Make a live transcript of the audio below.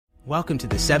Welcome to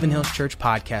the Seven Hills Church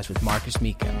podcast with Marcus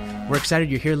Mika. We're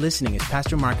excited you're here listening as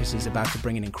Pastor Marcus is about to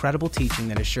bring an incredible teaching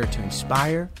that is sure to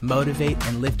inspire, motivate,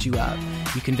 and lift you up.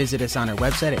 You can visit us on our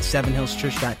website at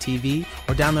sevenhillschurch.tv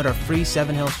or download our free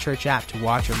Seven Hills Church app to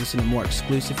watch or listen to more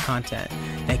exclusive content.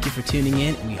 Thank you for tuning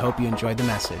in, and we hope you enjoyed the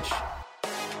message.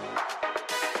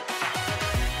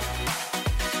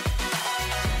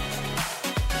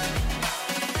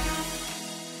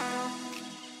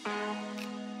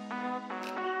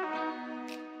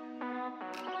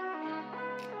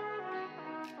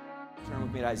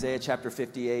 Isaiah chapter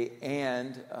 58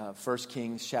 and 1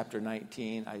 Kings chapter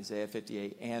 19, Isaiah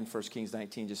 58 and 1 Kings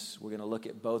 19. We're going to look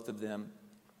at both of them.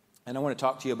 And I want to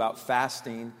talk to you about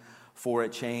fasting for a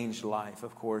changed life.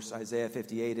 Of course, Isaiah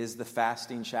 58 is the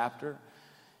fasting chapter.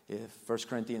 If 1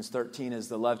 Corinthians 13 is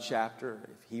the love chapter,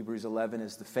 if Hebrews 11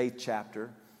 is the faith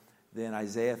chapter, then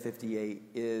Isaiah 58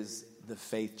 is the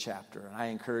faith chapter. And I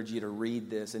encourage you to read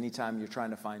this. Anytime you're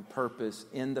trying to find purpose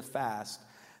in the fast,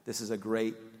 this is a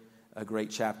great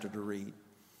chapter to read. It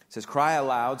says, "Cry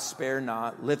aloud, spare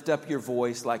not, lift up your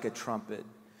voice like a trumpet.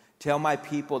 Tell my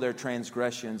people their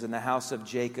transgressions and the house of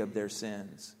Jacob their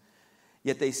sins.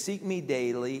 Yet they seek me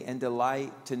daily and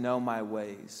delight to know my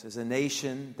ways, as a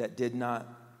nation that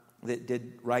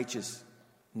did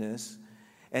righteousness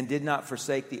and did not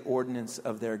forsake the ordinance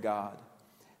of their God.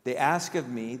 They ask of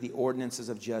me the ordinances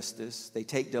of justice. They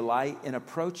take delight in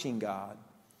approaching God.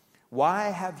 Why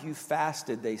have you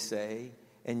fasted, they say,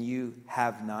 and you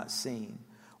have not seen?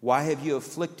 Why have you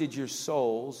afflicted your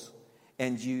souls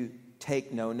and you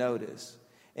take no notice?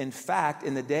 In fact,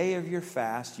 in the day of your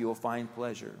fast, you will find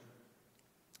pleasure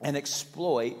and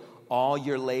exploit all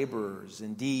your laborers.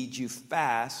 Indeed, you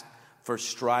fast for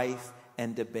strife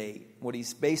and debate." What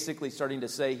he's basically starting to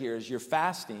say here is you're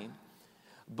fasting,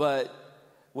 but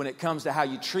when it comes to how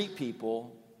you treat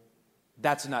people,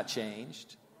 that's not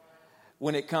changed.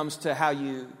 When it comes to how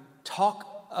you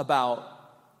talk about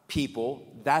people,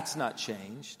 that's not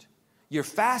changed. You're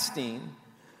fasting,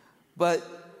 but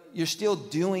you're still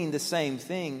doing the same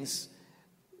things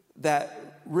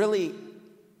that really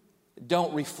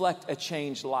don't reflect a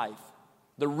changed life.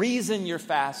 The reason you're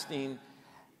fasting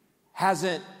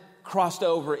hasn't crossed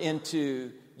over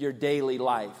into your daily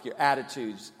life, your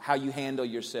attitudes, how you handle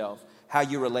yourself, how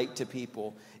you relate to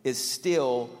people it's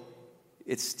still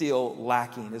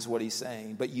lacking, is what he's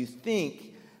saying. But you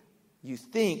think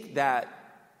that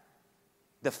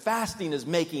the fasting is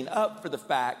making up for the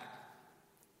fact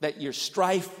that you're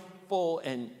strifeful,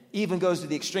 and even goes to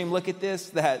the extreme. Look at this,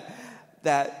 that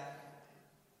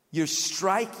you're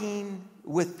striking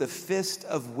with the fist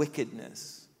of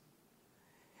wickedness.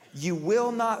 You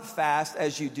will not fast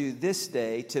as you do this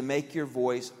day to make your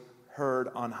voice heard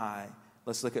on high.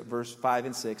 Let's look at verse 5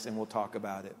 and 6 and we'll talk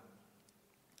about it.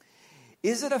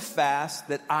 Is it a fast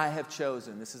that I have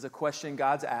chosen? This is a question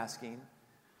God's asking.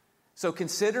 So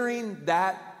considering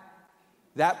that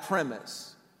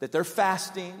premise, that they're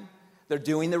fasting, they're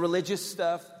doing the religious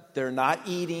stuff, they're not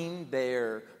eating,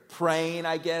 they're praying,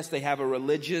 I guess, they have a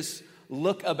religious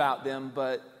look about them,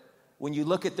 but when you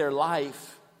look at their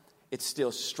life, it's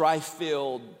still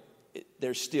strife-filled,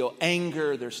 there's still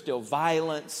anger, there's still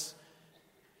violence.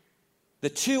 The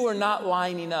two are not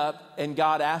lining up, and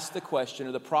God asked the question,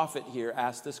 or the prophet here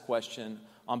asked this question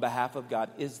on behalf of God.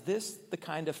 Is this the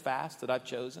kind of fast that I've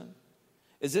chosen?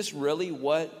 Is this really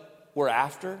what we're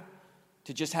after?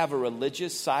 To just have a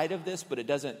religious side of this, but it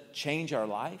doesn't change our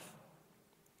life?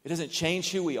 It doesn't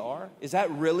change who we are? Is that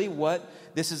really what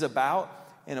this is about?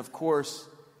 And of course,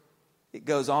 it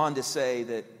goes on to say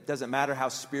that it doesn't matter how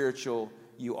spiritual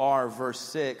you are. Verse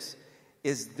 6,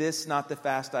 is this not the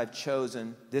fast I've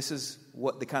chosen? This is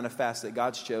what the kind of fast that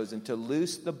God's chosen. To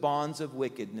loose the bonds of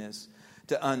wickedness,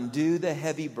 to undo the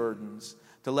heavy burdens,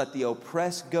 to let the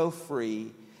oppressed go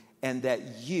free, and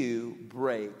that you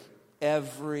break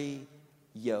every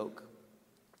yoke.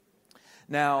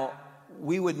 Now,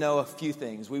 we would know a few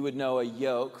things. We would know a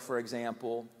yoke, for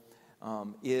example,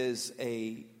 is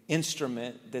a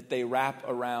instrument that they wrap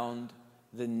around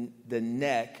the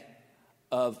neck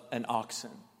of an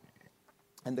oxen.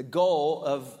 And the goal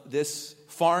of this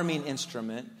farming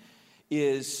instrument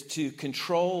is to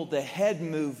control the head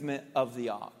movement of the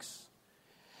ox.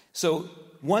 So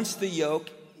once the yoke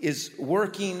is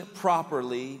working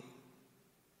properly,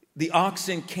 the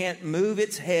oxen can't move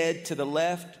its head to the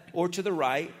left or to the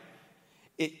right.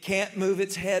 It can't move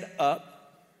its head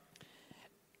up.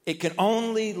 It can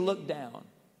only look down.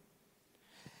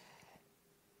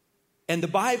 And the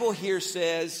Bible here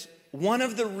says one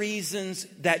of the reasons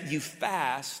that you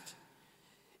fast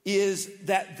is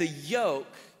that the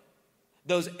yoke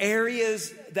Those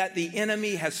areas that the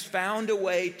enemy has found a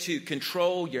way to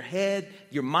control your head,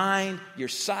 your mind, your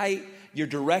sight, your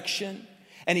direction.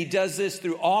 And he does this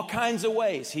through all kinds of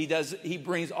ways. He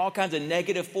brings all kinds of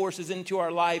negative forces into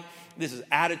our life. This is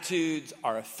attitudes,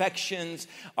 our affections,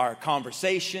 our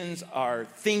conversations, our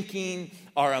thinking,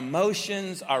 our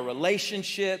emotions, our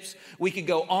relationships. We could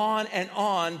go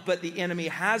on, but the enemy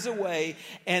has a way.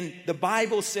 And the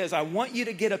Bible says, I want you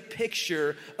to get a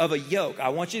picture of a yoke. I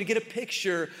want you to get a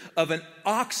picture of an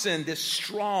oxen that's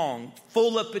strong,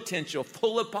 full of potential,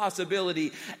 full of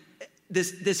possibility.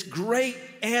 This great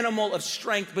animal of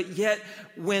strength, but yet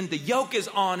when the yoke is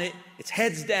on it, its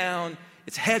head's down,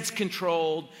 its head's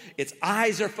controlled, its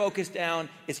eyes are focused down,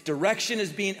 its direction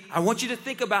is I want you to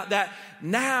think about that.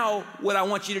 Now, what I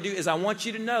want you to do is I want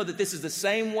you to know that this is the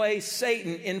same way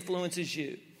Satan influences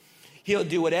you. He'll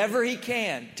do whatever he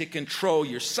can to control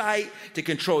your sight, to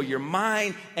control your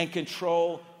mind, and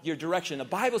control your direction. The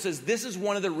Bible says this is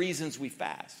one of the reasons we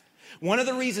fast. One of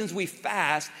the reasons we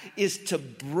fast is to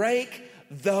break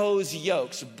those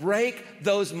yokes, break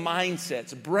those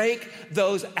mindsets, break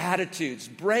those attitudes,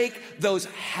 break those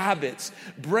habits,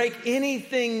 break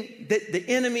anything that the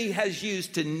enemy has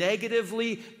used to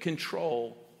negatively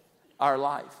control our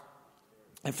life.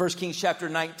 In 1 Kings chapter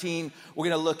 19, we're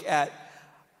going to look at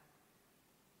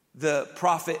the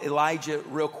prophet Elijah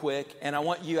real quick. And I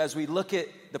want you, as we look at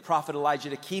the prophet Elijah,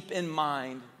 to keep in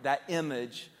mind that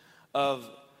image of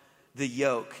the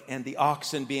yoke and the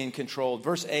oxen being controlled.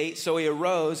 Verse 8, so he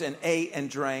arose and ate and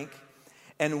drank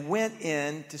and went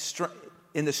in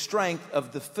the strength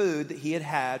of the food that he had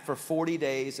had for 40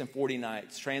 days and 40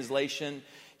 nights. Translation,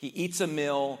 he eats a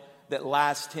meal that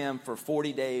lasts him for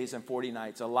 40 days and 40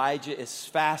 nights. Elijah is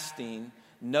fasting,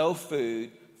 no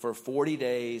food, for 40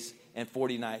 days and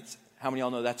 40 nights. How many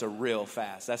of y'all know that's a real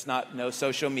fast? That's not no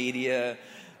social media.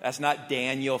 That's not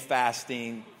Daniel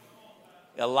fasting.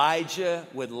 Elijah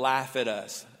would laugh at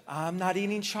us. I'm not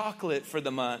eating chocolate for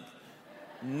the month.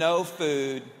 No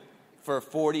food for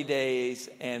 40 days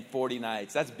and 40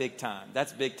 nights. That's big time.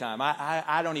 That's big time.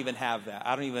 I don't even have that.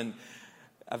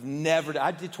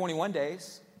 I did 21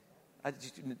 days.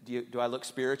 Do I look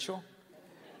spiritual?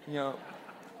 You know.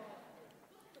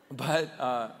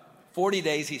 But 40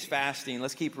 days he's fasting.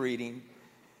 Let's keep reading.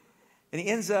 And he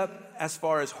ends up as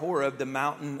far as Horeb, the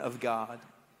mountain of God.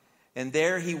 And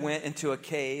there he went into a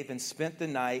cave and spent the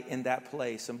night in that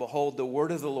place. And behold, the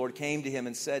word of the Lord came to him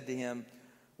and said to him,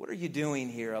 what are you doing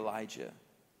here, Elijah?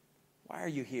 Why are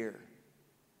you here?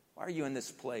 Why are you in this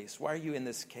place? Why are you in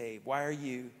this cave? Why are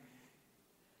you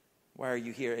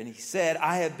here? And he said,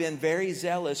 I have been very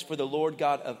zealous for the Lord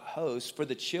God of hosts, for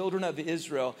the children of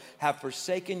Israel have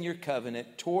forsaken your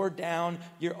covenant, tore down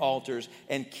your altars,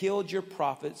 and killed your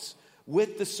prophets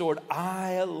with the sword.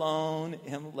 I alone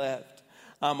am left.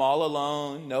 I'm all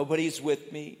alone. Nobody's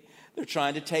with me. They're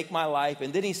trying to take my life.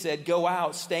 And then he said, go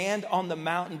out, stand on the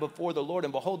mountain before the Lord.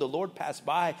 And behold, the Lord passed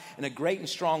by, and a great and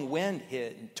strong wind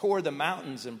hit and tore the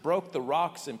mountains and broke the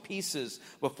rocks in pieces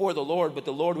before the Lord. But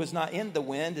the Lord was not in the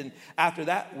wind. And after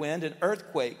that wind, an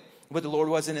earthquake. But the Lord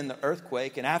wasn't in the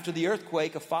earthquake. And after the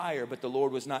earthquake, a fire. But the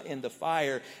Lord was not in the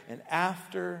fire. And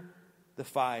after the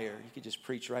fire, you could just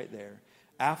preach right there.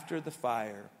 After the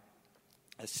fire,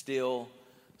 a still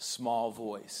small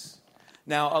voice.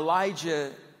 Now,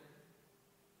 Elijah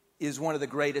is one of the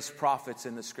greatest prophets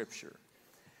in the scripture.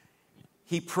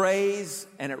 He prays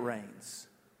and it rains.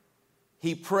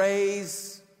 He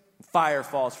prays, fire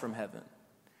falls from heaven.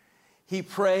 He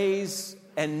prays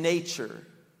and nature,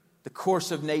 the course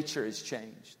of nature is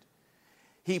changed.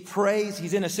 He prays,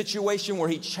 he's in a situation where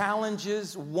he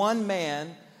challenges one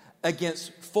man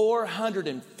against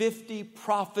 450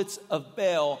 prophets of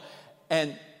Baal,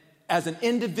 and as an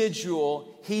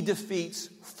individual, he defeats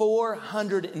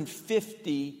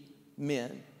 450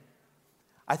 men.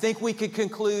 I think we could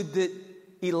conclude that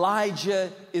Elijah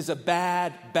is a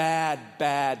bad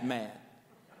man,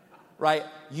 right?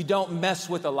 You don't mess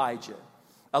with Elijah.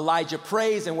 Elijah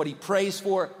prays, and what he prays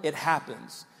for, it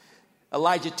happens.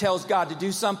 Elijah tells God to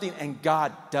do something, and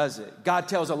God does it. God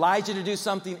tells Elijah to do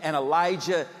something, and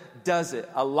Elijah does it.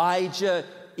 Elijah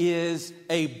is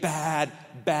a bad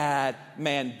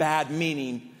man. Bad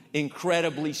meaning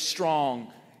incredibly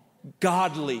strong,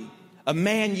 godly, a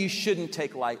man you shouldn't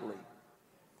take lightly.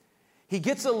 He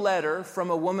gets a letter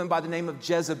from a woman by the name of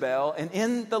Jezebel, and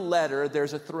in the letter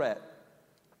there's a threat.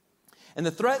 And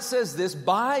the threat says this: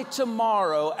 by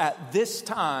tomorrow at this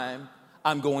time,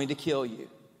 I'm going to kill you.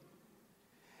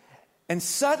 And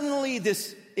suddenly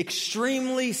this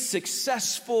extremely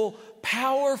successful,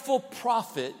 powerful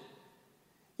prophet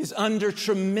is under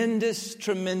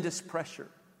tremendous pressure.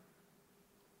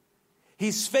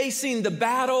 He's facing the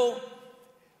battle,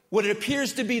 what it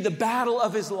appears to be the battle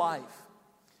of his life.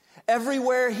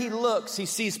 Everywhere he looks, he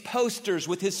sees posters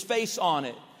with his face on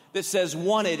it that says,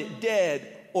 wanted, dead,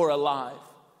 or alive.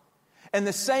 And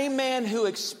the same man who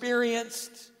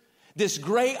experienced this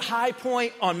great high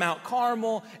point on Mount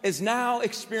Carmel is now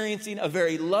experiencing a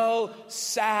very low,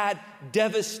 sad,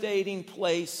 devastating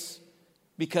place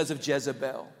because of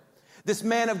Jezebel. This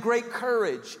man of great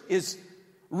courage is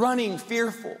running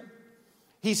fearful.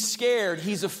 He's scared,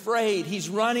 he's afraid, he's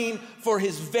running for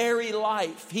his very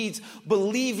life. He's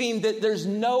believing that there's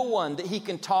no one that he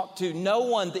can talk to, no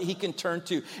one that he can turn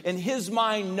to. In his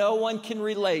mind, no one can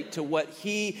relate to what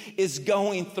he is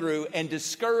going through. And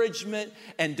discouragement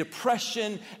and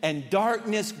depression and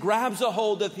darkness grabs a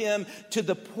hold of him to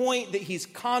the point that he's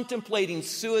contemplating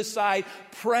suicide,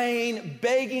 praying,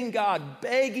 begging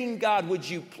God, would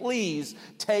you please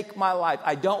take my life?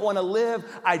 I don't want to live.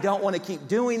 I don't want to keep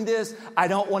doing this.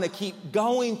 I don't want to keep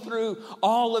going through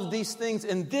all of these things.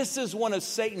 And this is one of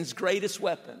Satan's greatest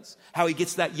weapons, how he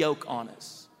gets that yoke on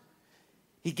us.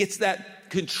 He gets that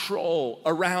control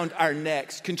around our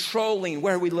necks, controlling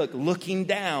where we look, looking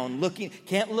down,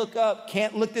 can't look up,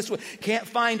 can't look this way, can't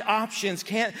find options,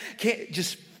 can't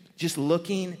just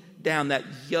looking down. That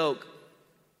yoke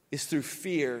is through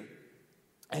fear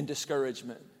and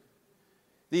discouragement.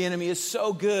 The enemy is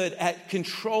so good at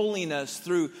controlling us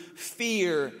through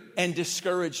fear and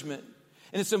discouragement.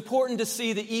 And it's important to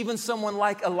see that even someone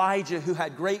like Elijah, who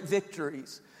had great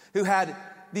victories, who had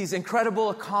these incredible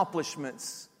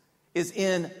accomplishments, is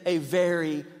in a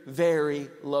very, very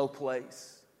low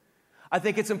place. I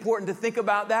think it's important to think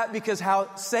about that because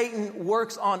how Satan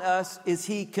works on us is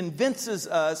he convinces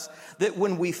us that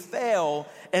when we fail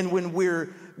and when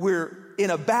we're in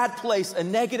a bad place, a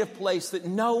negative place that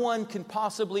no one can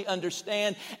possibly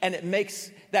understand, and it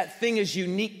makes that thing is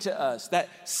unique to us, that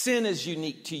sin is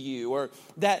unique to you, or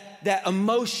that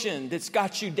emotion that's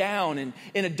got you down and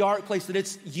in a dark place, that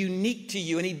it's unique to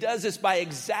you. And he does this by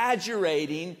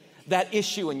exaggerating that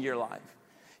issue in your life.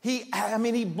 He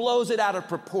blows it out of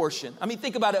proportion.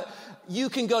 Think about it. You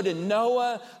can go to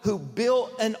Noah, who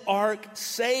built an ark,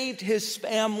 saved his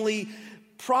family,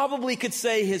 probably could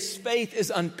say his faith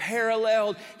is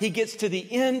unparalleled. He gets to the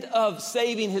end of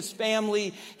saving his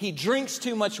family. He drinks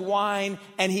too much wine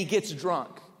and he gets drunk.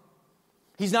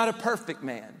 He's not a perfect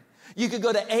man. You could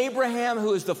go to Abraham,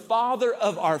 who is the father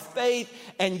of our faith,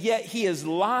 and yet he is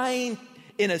lying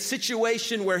in a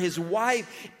situation where his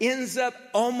wife ends up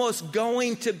almost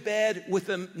going to bed with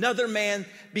another man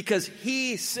because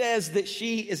he says that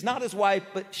she is not his wife,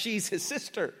 but she's his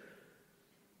sister.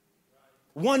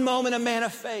 One moment, a man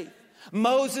of faith.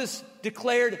 Moses,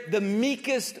 declared the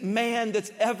meekest man that's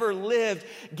ever lived,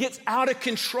 gets out of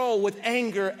control with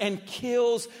anger and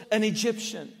kills an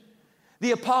Egyptian.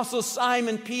 The apostle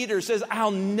Simon Peter says,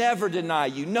 I'll never deny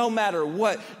you, no matter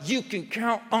what. You can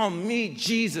count on me,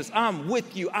 Jesus. I'm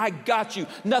with you. I got you.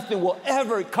 Nothing will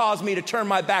ever cause me to turn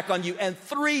my back on you. And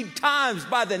 3 times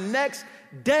by the next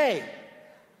day,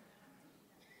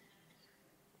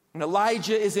 and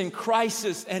Elijah is in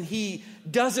crisis and he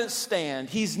doesn't stand.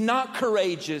 He's not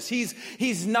courageous.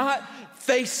 He's not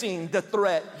facing the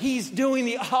threat. He's doing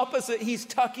the opposite. He's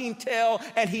tucking tail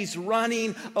and he's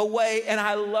running away. And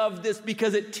I love this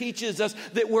because it teaches us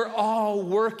that we're all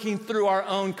working through our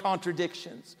own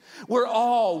contradictions. We're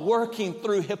all working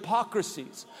through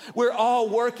hypocrisies. We're all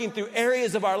working through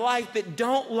areas of our life that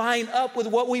don't line up with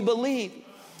what we believe.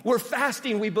 We're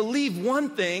fasting, we believe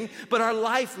one thing, but our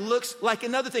life looks like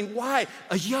another thing. Why?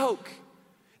 A yoke.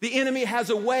 The enemy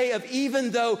has a way of, even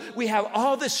though we have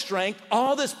all this strength,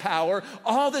 all this power,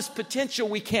 all this potential,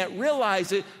 we can't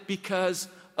realize it because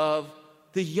of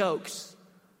the yokes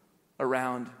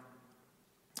around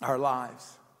our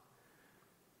lives.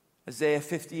 Isaiah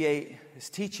 58 is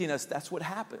teaching us that's what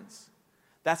happens.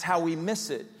 That's how we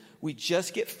miss it. We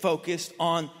just get focused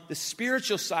on the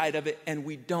spiritual side of it and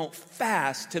we don't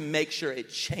fast to make sure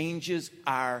it changes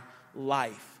our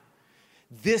life.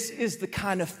 This is the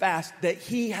kind of fast that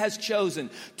he has chosen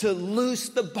to loose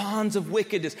the bonds of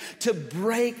wickedness, to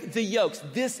break the yokes.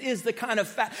 This is the kind of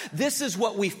fast. This is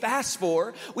what we fast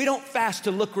for. We don't fast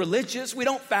to look religious. We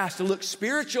don't fast to look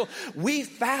spiritual. We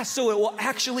fast so it will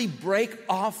actually break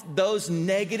off those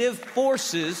negative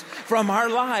forces from our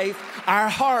life, our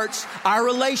hearts, our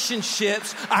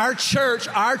relationships, our church,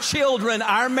 our children,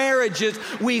 our marriages.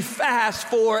 We fast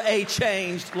for a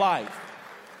changed life.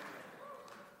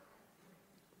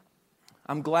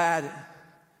 I'm glad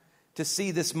to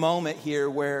see this moment here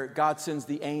where God sends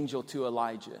the angel to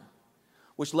Elijah,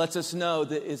 which lets us know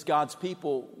that as God's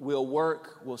people, we'll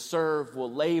work, we'll serve,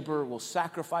 we'll labor, we'll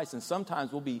sacrifice, and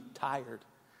sometimes we'll be tired.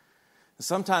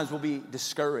 Sometimes we'll be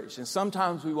discouraged, and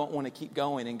sometimes we won't want to keep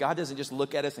going. And God doesn't just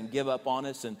look at us and give up on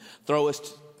us and throw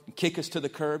us, kick us to the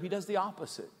curb. He does the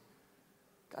opposite.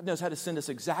 God knows how to send us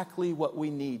exactly what we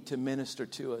need to minister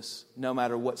to us, no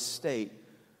matter what state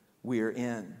we're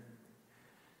in.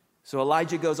 So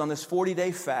Elijah goes on this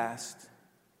 40-day fast.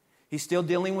 He's still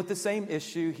dealing with the same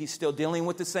issue. He's still dealing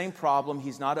with the same problem.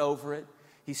 He's not over it.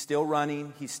 He's still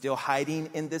running. He's still hiding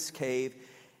in this cave.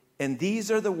 And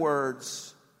these are the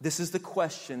words. This is the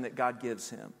question that God gives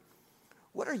him.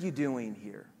 What are you doing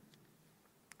here?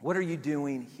 What are you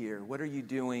doing here? What are you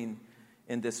doing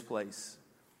in this place?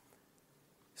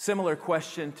 Similar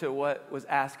question to what was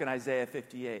asked in Isaiah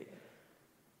 58.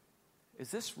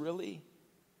 Is this really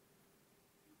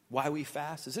why we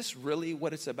fast? Is this really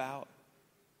what it's about?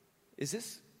 Is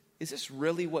this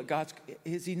really what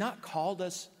has he not called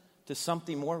us to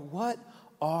something more? What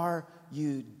are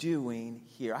you doing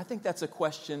here? I think that's a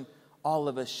question all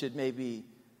of us should maybe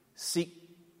seek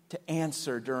to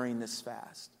answer during this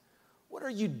fast. What are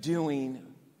you doing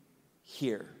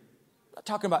here? I'm not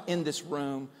talking about in this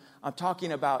room. I'm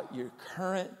talking about your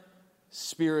current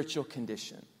spiritual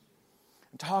condition.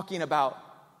 I'm talking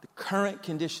about the current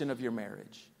condition of your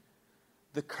marriage,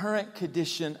 the current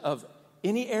condition of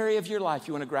any area of your life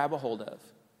you want to grab a hold of.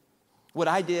 What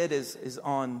I did is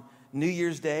on New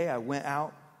Year's Day, I went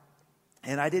out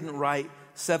and I didn't write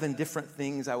 7 different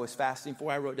things I was fasting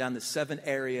for. I wrote down the 7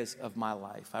 areas of my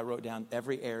life. I wrote down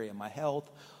every area, my health,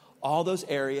 all those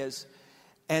areas.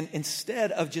 And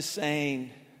instead of just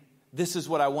saying, this is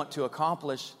what I want to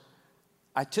accomplish,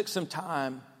 I took some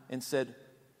time and said,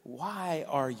 why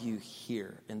are you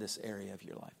here in this area of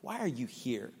your life? Why are you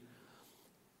here?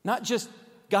 Not just,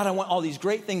 God, I want all these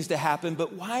great things to happen,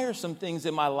 but why are some things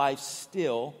in my life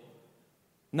still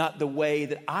not the way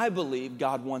that I believe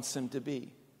God wants them to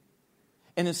be?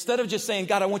 And instead of just saying,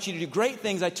 God, I want you to do great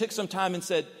things, I took some time and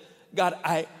said, God,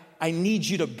 I need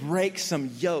you to break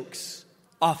some yokes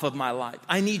off of my life.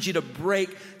 I need you to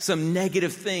break some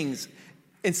negative things.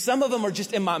 And some of them are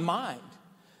just in my mind.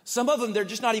 Some of them, they're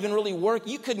just not even really work.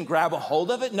 You couldn't grab a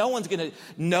hold of it. No one's going to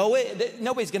know it.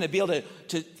 Nobody's going to be able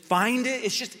to find it.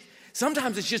 It's just,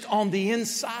 sometimes it's just on the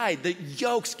inside. The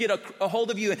yokes get a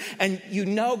hold of you, and you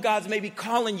know God's maybe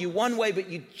calling you one way, but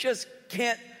you just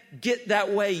can't get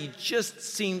that way. You just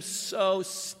seem so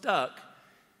stuck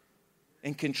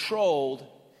and controlled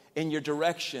in your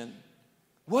direction.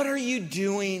 What are you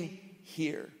doing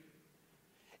here?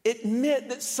 Admit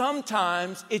that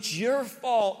sometimes it's your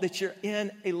fault that you're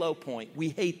in a low point. We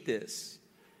hate this.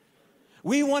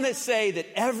 We want to say that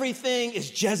everything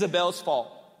is Jezebel's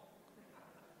fault.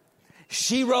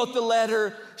 She wrote the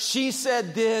letter. She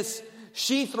said this.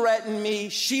 She threatened me.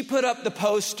 She put up the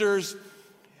posters.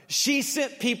 She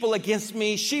sent people against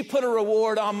me. She put a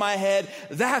reward on my head.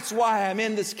 That's why I'm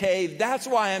in this cave. That's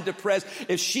why I'm depressed.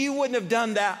 If she wouldn't have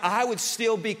done that, I would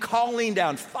still be calling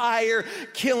down fire,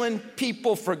 killing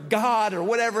people for God or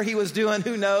whatever he was doing.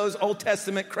 Who knows? Old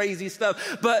Testament crazy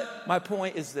stuff. But my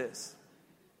point is this.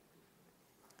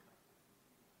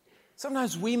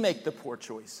 Sometimes we make the poor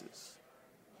choices.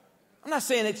 I'm not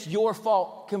saying it's your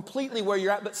fault completely where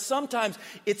you're at, but sometimes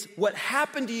it's what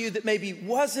happened to you that maybe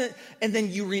wasn't, and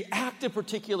then you react a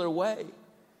particular way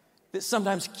that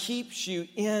sometimes keeps you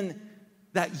in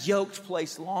that yoked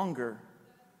place longer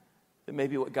than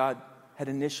maybe what God had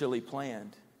initially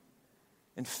planned.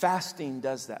 And fasting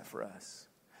does that for us.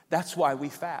 That's why we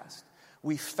fast.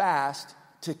 We fast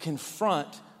to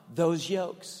confront those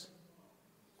yokes.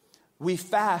 We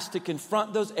fast to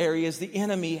confront those areas the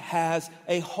enemy has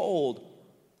a hold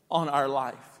on our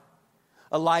life.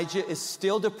 Elijah is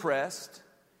still depressed.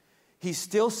 He's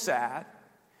still sad.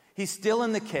 He's still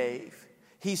in the cave.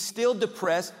 He's still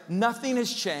depressed. Nothing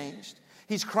has changed.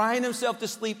 He's crying himself to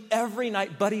sleep every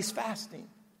night, but he's fasting.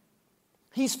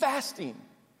 He's fasting.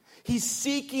 He's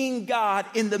seeking God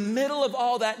in the middle of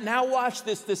all that. Now watch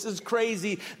this. This is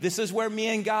crazy. This is where me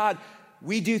and God,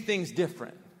 we do things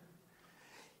different.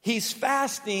 He's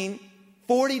fasting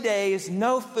 40 days,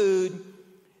 no food.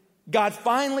 God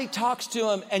finally talks to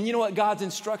him. And you know what God's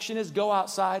instruction is? Go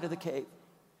outside of the cave.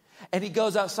 And he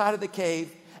goes outside of the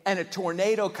cave and a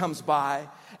tornado comes by.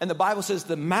 And the Bible says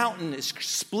the mountain is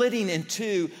splitting in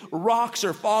two. Rocks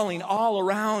are falling all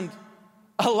around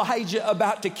Elijah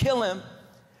about to kill him.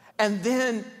 And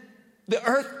then the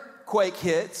earthquake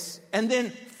hits. And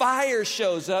then fire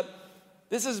shows up.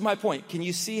 This is my point. Can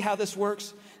you see how this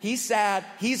works? He's sad.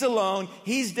 He's alone.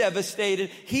 He's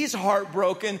devastated. He's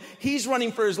heartbroken. He's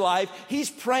running for his life. He's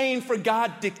praying for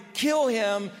God to kill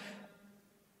him.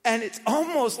 And it's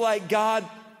almost like God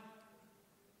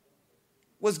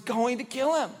was going to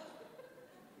kill him.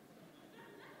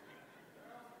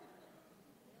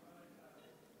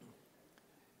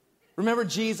 Remember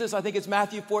Jesus, I think it's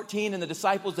Matthew 14, and the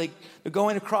disciples, they're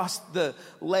going across the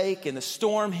lake and the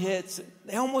storm hits.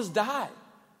 They almost die.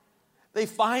 They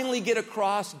finally get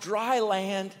across dry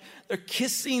land. They're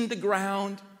kissing the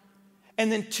ground.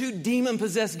 And then 2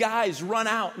 demon-possessed guys run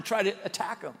out and try to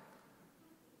attack them.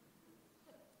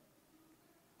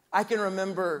 I can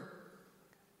remember,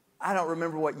 I don't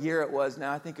remember what year it was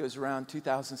now. I think it was around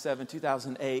 2007,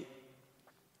 2008.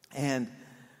 And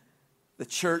the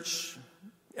church,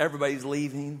 everybody's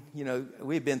leaving. You know,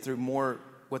 we've been through more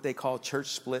what they call church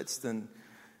splits than,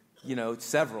 you know,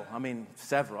 several.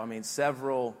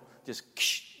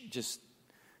 Just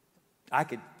I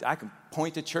can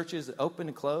point to churches that open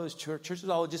and closed. Churches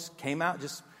all just came out.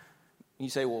 Just, you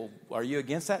say, well, are you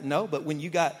against that? No, but when you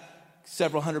got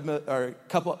several hundred or a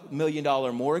couple $1 million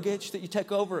mortgage that you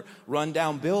take over, run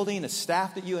down building, a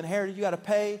staff that you inherited, you got to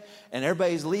pay, and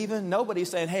everybody's leaving. Nobody's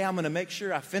saying, hey, I'm going to make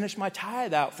sure I finish my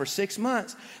tithe out for 6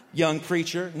 months, young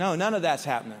preacher. No, none of that's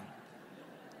happening.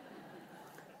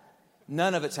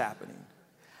 None of it's happening.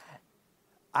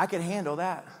 I can handle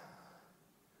that.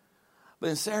 But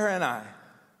then Sarah and I,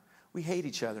 we hate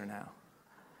each other now.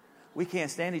 We can't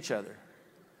stand each other.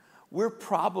 We're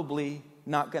probably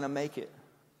not going to make it.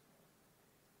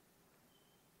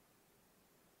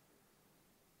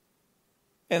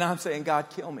 And I'm saying, God,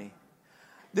 kill me.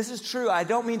 This is true. I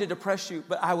don't mean to depress you,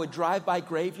 but I would drive by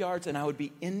graveyards and I would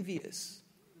be envious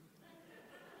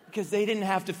because they didn't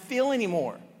have to feel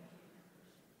anymore.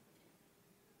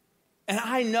 And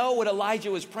I know what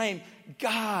Elijah was praying.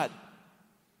 God,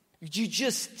 would you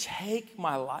just take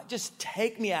my life? Just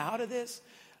take me out of this?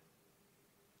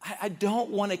 I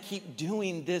don't want to keep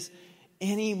doing this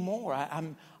anymore.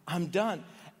 I'm done.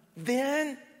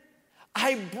 Then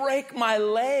I break my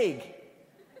leg.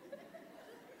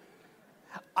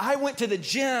 I went to the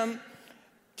gym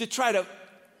to try to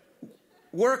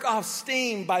work off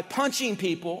steam by punching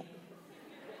people.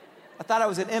 I thought I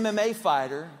was an MMA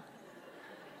fighter.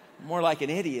 More like an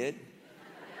idiot.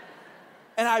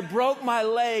 And I broke my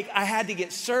leg. I had to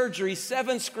get surgery,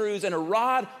 7 screws and a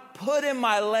rod put in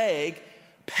my leg,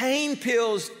 pain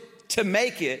pills to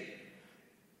make it.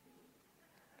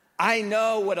 I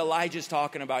know what Elijah's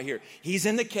talking about here. He's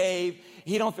in the cave.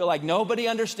 He don't feel like nobody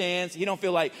understands. He don't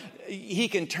feel like he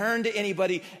can turn to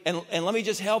anybody. And let me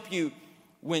just help you.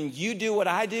 When you do what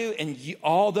I do and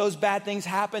all those bad things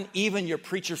happen, even your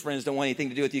preacher friends don't want anything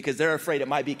to do with you because they're afraid it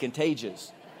might be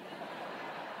contagious.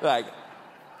 Like,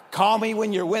 call me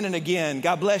when you're winning again.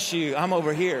 God bless you. I'm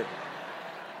over here.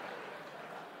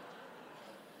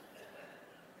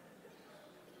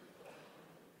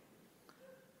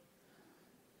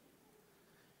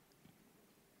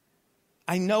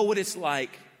 I know what it's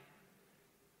like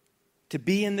to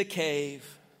be in the cave.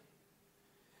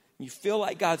 You feel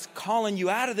like God's calling you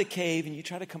out of the cave and you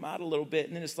try to come out a little bit.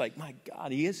 And then it's like, my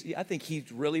God, I think he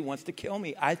really wants to kill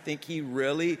me. I think he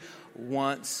really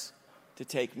wants to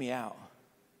take me out.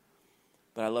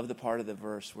 But I love the part of the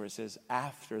verse where it says,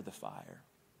 after the fire,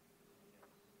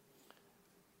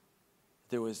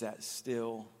 there was that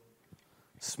still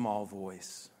small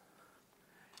voice.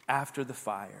 After the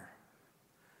fire,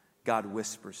 God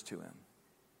whispers to him.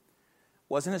 It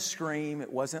wasn't a scream.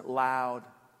 It wasn't loud.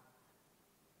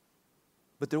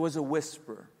 But there was a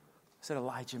whisper. I said,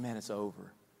 Elijah, man, it's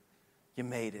over. You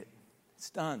made it. It's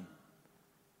done.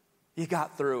 You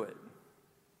got through it.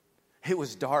 It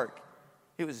was dark.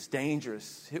 It was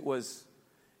dangerous. It was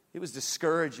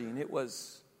discouraging. It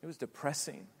was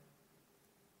depressing.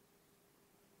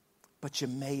 But you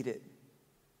made it.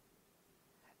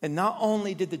 And not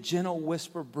only did the gentle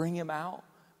whisper bring him out,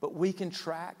 but we can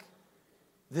track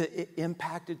that it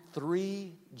impacted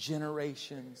 3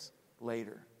 generations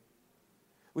later.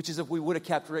 Which is, if we would have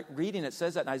kept reading, it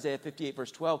says that in Isaiah 58,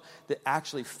 verse 12, that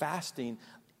actually fasting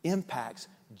impacts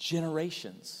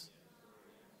generations.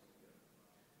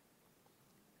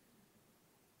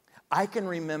 I can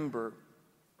remember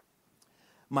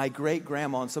my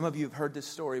great-grandma, and some of you have heard this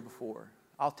story before.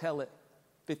 I'll tell it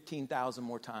 15,000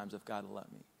 more times if God will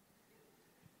let me.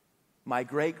 My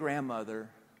great-grandmother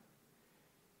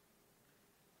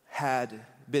had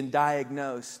been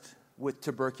diagnosed with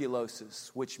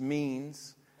tuberculosis, which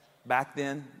means, back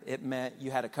then, it meant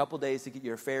you had a couple days to get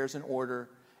your affairs in order,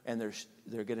 and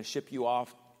they're going to ship you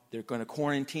off. They're going to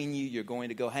quarantine you. You're going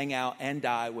to go hang out and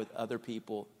die with other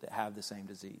people that have the same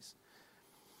disease.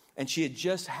 And she had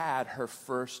just had her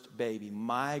first baby,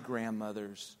 my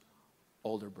grandmother's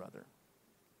older brother.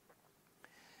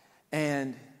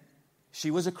 And she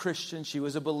was a Christian. She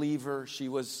was a believer. She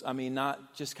was,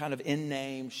 not just kind of in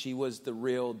name. She was the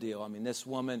real deal. This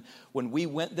woman, when we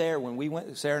went there,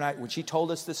 Sarah and I, when she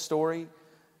told us this story,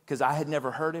 because I had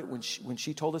never heard it when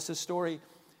she told us this story.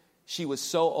 She was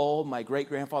so old. My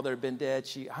great-grandfather had been dead.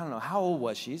 I don't know, how old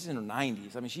was she? She's in her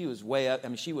 90s. I mean, she was way up. I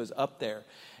mean, she was up there.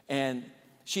 And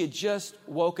she had just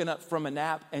woken up from a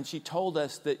nap, and she told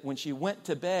us that when she went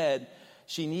to bed,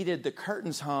 she needed the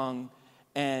curtains hung,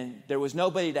 and there was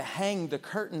nobody to hang the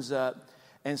curtains up.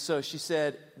 And so she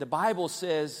said, the Bible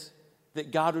says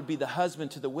that God would be the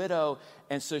husband to the widow.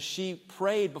 And so she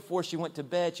prayed before she went to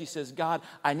bed. She says, God,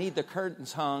 I need the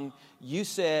curtains hung. You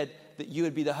said that you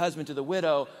would be the husband to the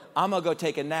widow. I'm going to go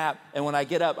take a nap. And when I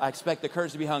get up, I expect the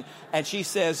curtains to be hung. And she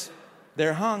says,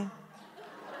 they're hung.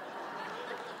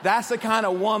 That's the kind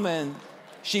of woman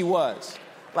she was.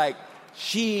 Like,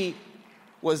 she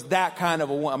was that kind of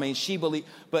a woman. I mean, she believed,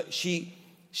 but she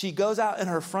goes out in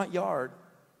her front yard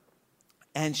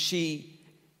and she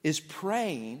is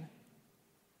praying.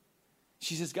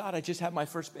 She says, God, I just had my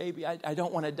first baby. I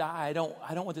don't want to die. I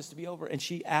don't want this to be over. And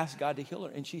she asked God to heal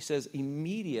her. And she says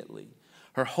immediately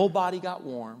her whole body got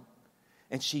warm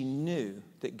and she knew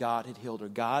that God had healed her.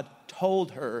 God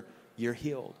told her, you're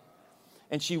healed.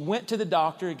 And she went to the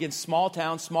doctor, again, small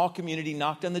town, small community,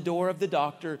 knocked on the door of the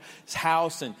doctor's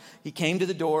house. And he came to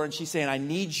the door and she's saying, I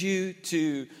need you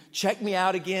to check me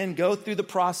out again, go through the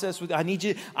process. I need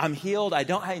you, I'm healed. I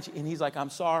don't have, and he's like, I'm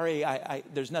sorry.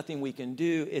 There's nothing we can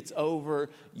do. It's over.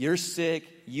 You're sick.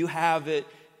 You have it.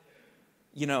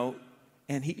 You know,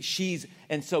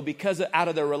 and so because out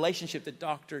of their relationship, the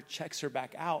doctor checks her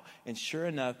back out. And sure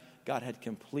enough, God had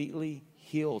completely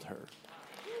healed her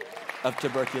of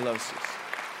tuberculosis.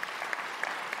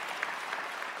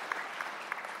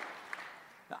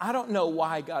 I don't know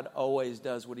why God always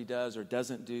does what he does or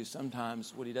doesn't do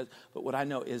sometimes what he does. But what I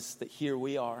know is that here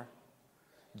we are,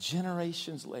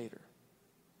 generations later,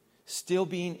 still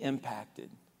being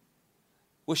impacted.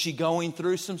 Was she going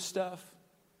through some stuff?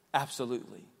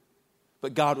 Absolutely.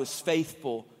 But God was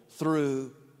faithful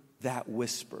through that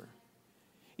whisper.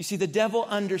 You see, the devil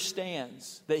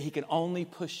understands that he can only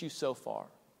push you so far.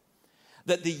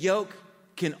 That the yoke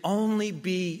can only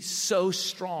be so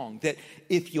strong that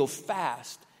if you'll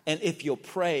fast and if you'll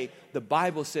pray, the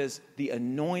Bible says the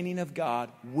anointing of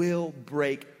God will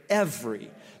break every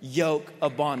yoke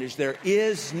of bondage. There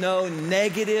is no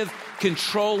negative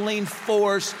controlling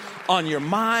force on your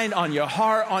mind, on your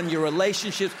heart, on your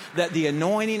relationships that the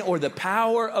anointing or the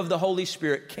power of the Holy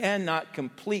Spirit cannot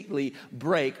completely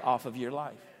break off of your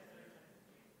life.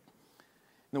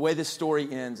 And the way this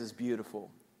story ends is beautiful.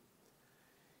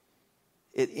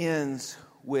 It ends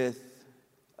with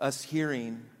us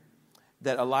hearing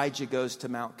that Elijah goes to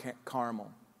Mount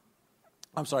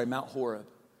Horeb,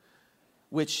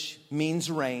 which means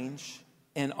range.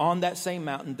 And on that same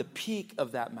mountain, the peak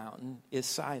of that mountain is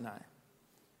Sinai.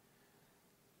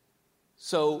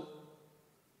 So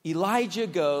Elijah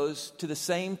goes to the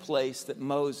same place that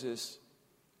Moses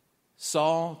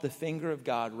saw the finger of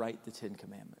God write the Ten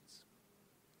Commandments.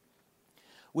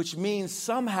 Which means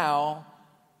somehow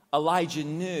Elijah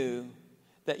knew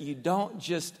that you don't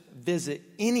just visit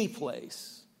any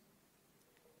place.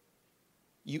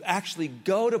 You actually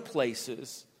go to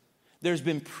places. There's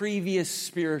been previous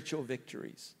spiritual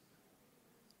victories.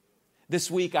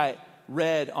 This week I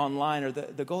read online, are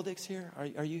the Goldicks here?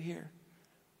 Are you here?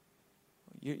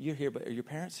 You're here, but are your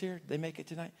parents here? Did they make it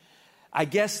tonight? I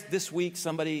guess this week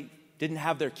somebody didn't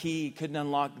have their key, couldn't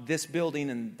unlock this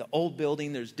building and the old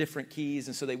building. There's different keys.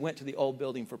 And so they went to the old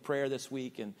building for prayer this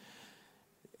week. And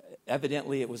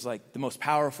evidently it was like the most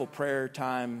powerful prayer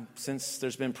time since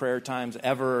there's been prayer times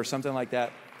ever or something like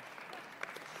that.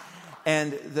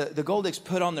 And the Goldicks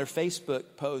put on their Facebook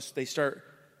post, they start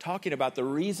talking about the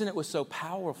reason it was so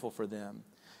powerful for them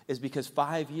is because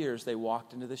 5 years they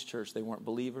walked into this church. They weren't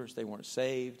believers. They weren't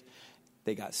saved.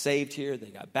 They got saved here.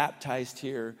 They got baptized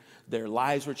here. Their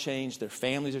lives were changed. Their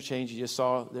families are changed. You just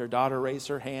saw their daughter raise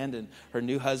her hand and her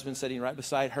new husband sitting right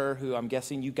beside her, who I'm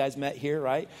guessing you guys met here,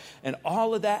 right? And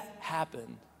all of that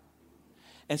happened.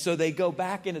 And so they go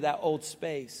back into that old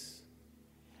space.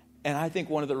 And I think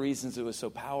one of the reasons it was so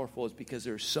powerful is because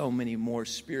there's so many more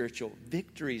spiritual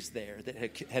victories there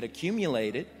that had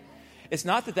accumulated. It's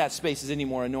not that space is any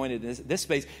more anointed than this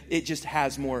space. It just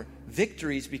has more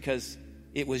victories because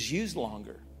it was used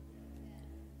longer.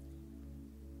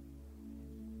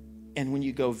 And when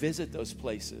you go visit those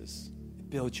places, it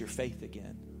builds your faith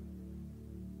again.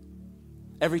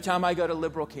 Every time I go to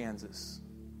Liberal, Kansas,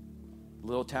 the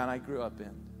little town I grew up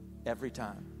in, every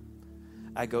time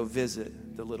I go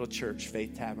visit the little church,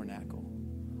 Faith Tabernacle,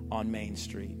 on Main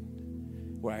Street,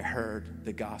 where I heard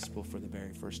the gospel for the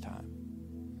very first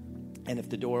time. And if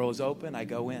the door was open, I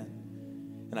go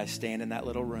in and I stand in that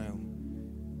little room.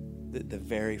 The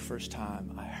very first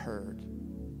time I heard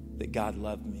that God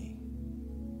loved me,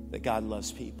 that God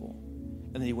loves people.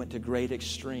 And then he went to great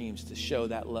extremes to show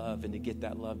that love and to get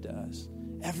that love to us.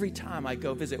 Every time I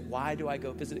go visit, why do I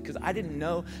go visit it? Because I didn't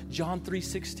know John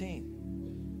 3:16.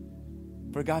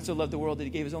 For God so loved the world that he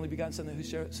gave his only begotten Son, that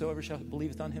whosoever shall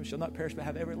believeth on him shall not perish but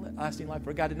have everlasting life.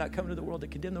 For God did not come into the world to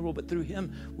condemn the world, but through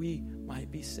him we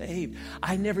might be saved.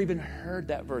 I never even heard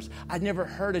that verse. I'd never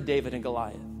heard of David and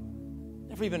Goliath.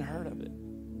 Never even heard of it.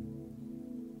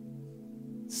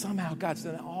 Somehow God's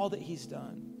done all that he's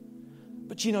done.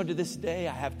 But to this day,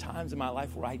 I have times in my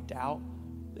life where I doubt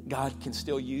that God can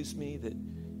still use me,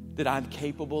 that I'm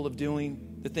capable of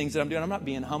doing the things that I'm doing. I'm not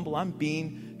being humble. I'm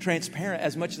being transparent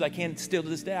as much as I can. Still to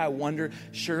this day, I wonder,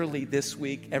 surely this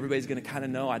week, everybody's going to kind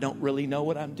of know I don't really know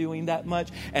what I'm doing that much.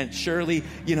 And surely,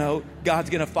 God's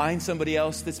going to find somebody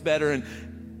else that's better. And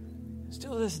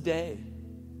still to this day,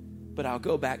 but I'll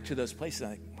go back to those places. I'm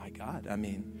like, my God,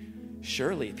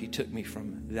 surely if you took me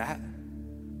from that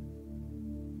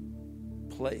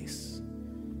place.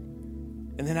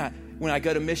 And then when I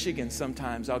go to Michigan,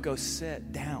 sometimes I'll go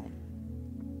sit down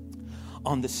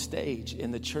on the stage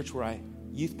in the church where I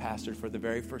youth pastored for the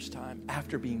very first time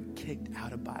after being kicked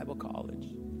out of Bible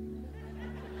college.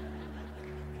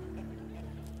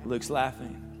 Luke's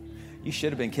laughing. You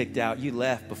should have been kicked out. You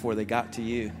left before they got to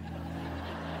you.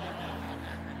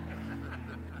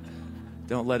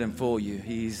 Don't let him fool you.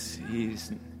 He's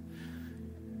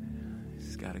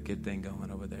got a good thing going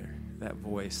over there. That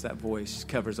voice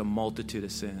covers a multitude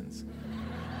of sins.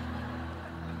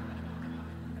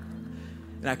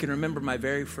 And I can remember my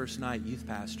very first night youth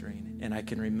pastoring, and I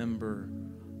can remember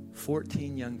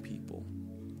 14 young people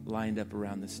lined up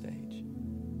around the stage.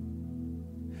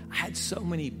 I had so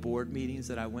many board meetings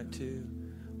that I went to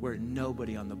where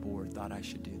nobody on the board thought I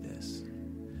should do this.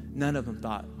 None of them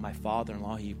thought my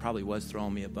father-in-law, he probably was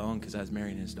throwing me a bone because I was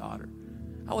marrying his daughter.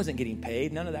 I wasn't getting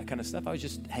paid, none of that kind of stuff. I was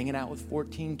just hanging out with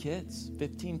 14 kids,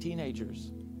 15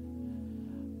 teenagers.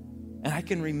 And I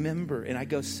can remember, and I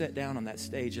go sit down on that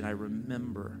stage, and I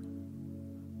remember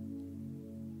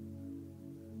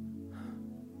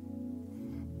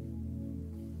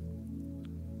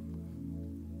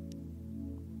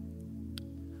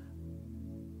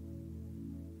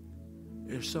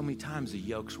there's so many times the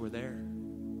yokes were there.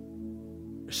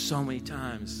 There's so many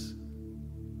times,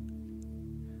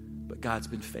 but God's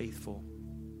been faithful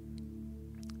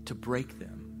to break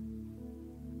them.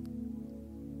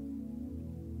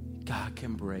 God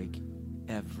can break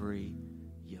every